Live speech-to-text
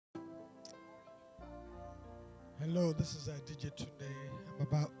Hello, this is Djtunde. I'm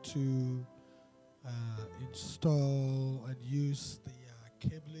about to install and use the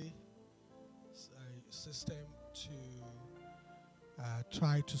Cabli system to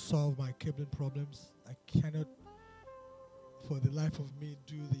try to solve my cabling problems. I cannot, for the life of me,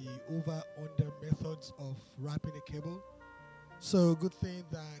 do the over-under methods of wrapping a cable. So good thing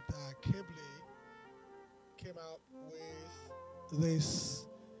that Cabli came out with this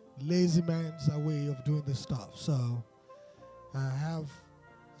lazy man's way of doing this stuff. So I have,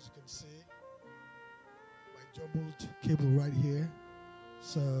 as you can see, my jumbled cable right here.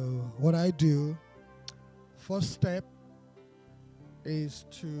 So what I do, first step is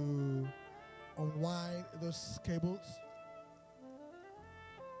to unwind those cables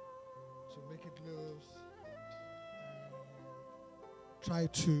to make it loose. Try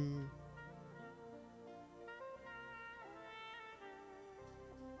to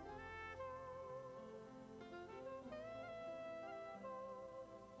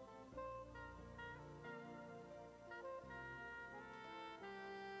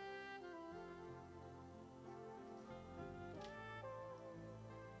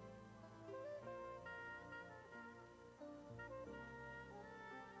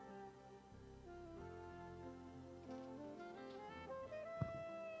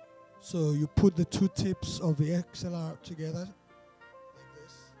so you put the two tips of the XLR together like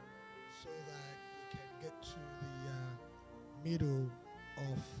this so that you can get to the middle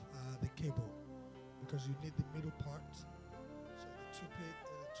of the cable, because you need the middle part. So the two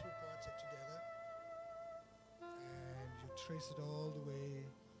parts are together, and you trace it all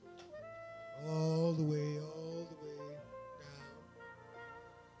the way down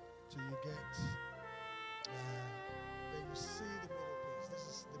till you get then you see the middle piece. This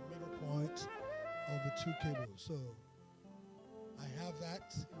is the middle point of the two cables. So I have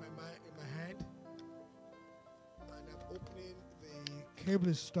that in my hand, and I'm opening the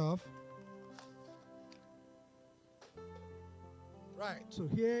cable stuff. Right, so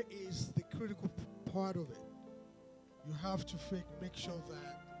here is the critical part of it. You have to make sure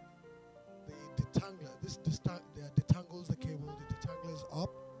that the detangler, that detangles the cable, the detangler is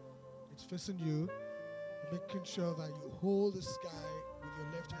up, it's facing you. You're making sure that you hold this guy with your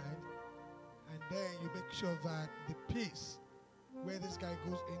left hand, and then you make sure that the piece where this guy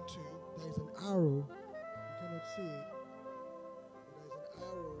goes into, there is an arrow. You cannot see it, but there's an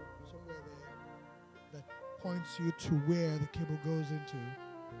arrow somewhere there that points you to where the cable goes into.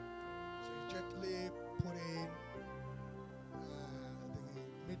 So you gently put in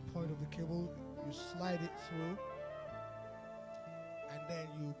the midpoint of the cable, you slide it through, and then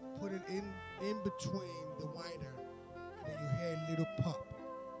you put it in between the winder, and then you hear a little pop.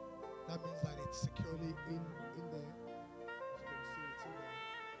 That means that it's securely in there. As you can see, it's in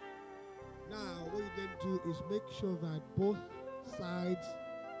there. Now, what you then do is make sure that both sides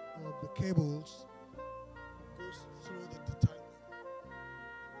of the cables goes through the detangler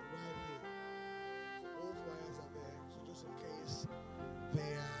right here. So both wires are there. So just in case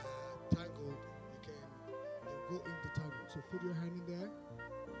they are tangled, they'll go in the tangle. So put your hand in there and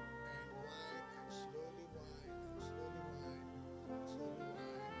wind, and slowly wind, and slowly wind, and slowly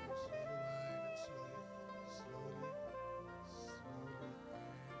wind, and slowly wind, and slowly, and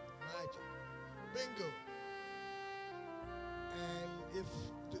magic. Bingo. And if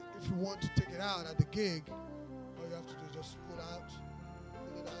you want to take it out at the gig, all you have to do is just pull it out,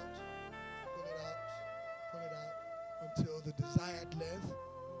 until the desired length.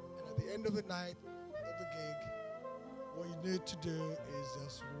 And at the end of the night of the gig, what you need to do is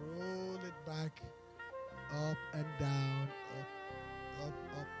just roll it back, up and down, up.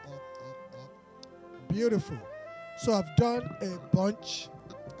 Beautiful. So I've done a bunch,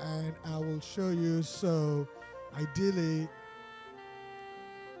 and I will show you. So ideally,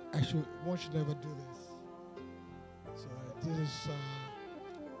 actually, one should never do this. So this is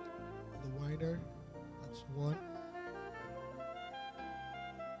the winder. That's one.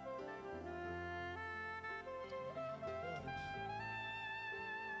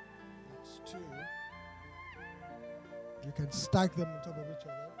 That's two. You can stack them on top of each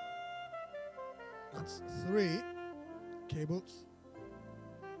other. That's three cables.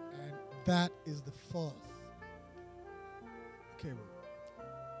 And that is the fourth cable.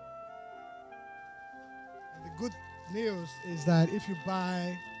 And the good news is that if you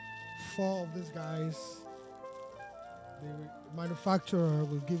buy 4 of these guys, the manufacturer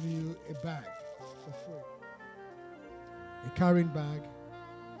will give you a bag for free. A carrying bag,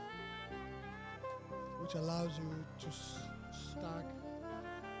 which allows you to stack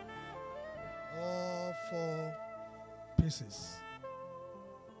all 4 pieces.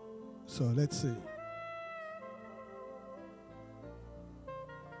 So let's see.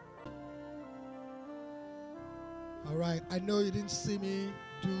 All right, I know you didn't see me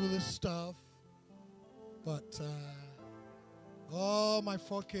do this stuff, but all my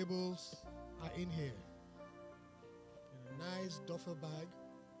 4 cables are in here. In a nice duffel bag.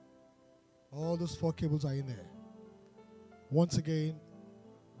 All those 4 cables are in there. Once again,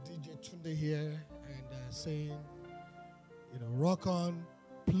 Djtunde here and saying, rock on,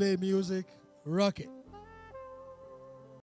 play music, rock it.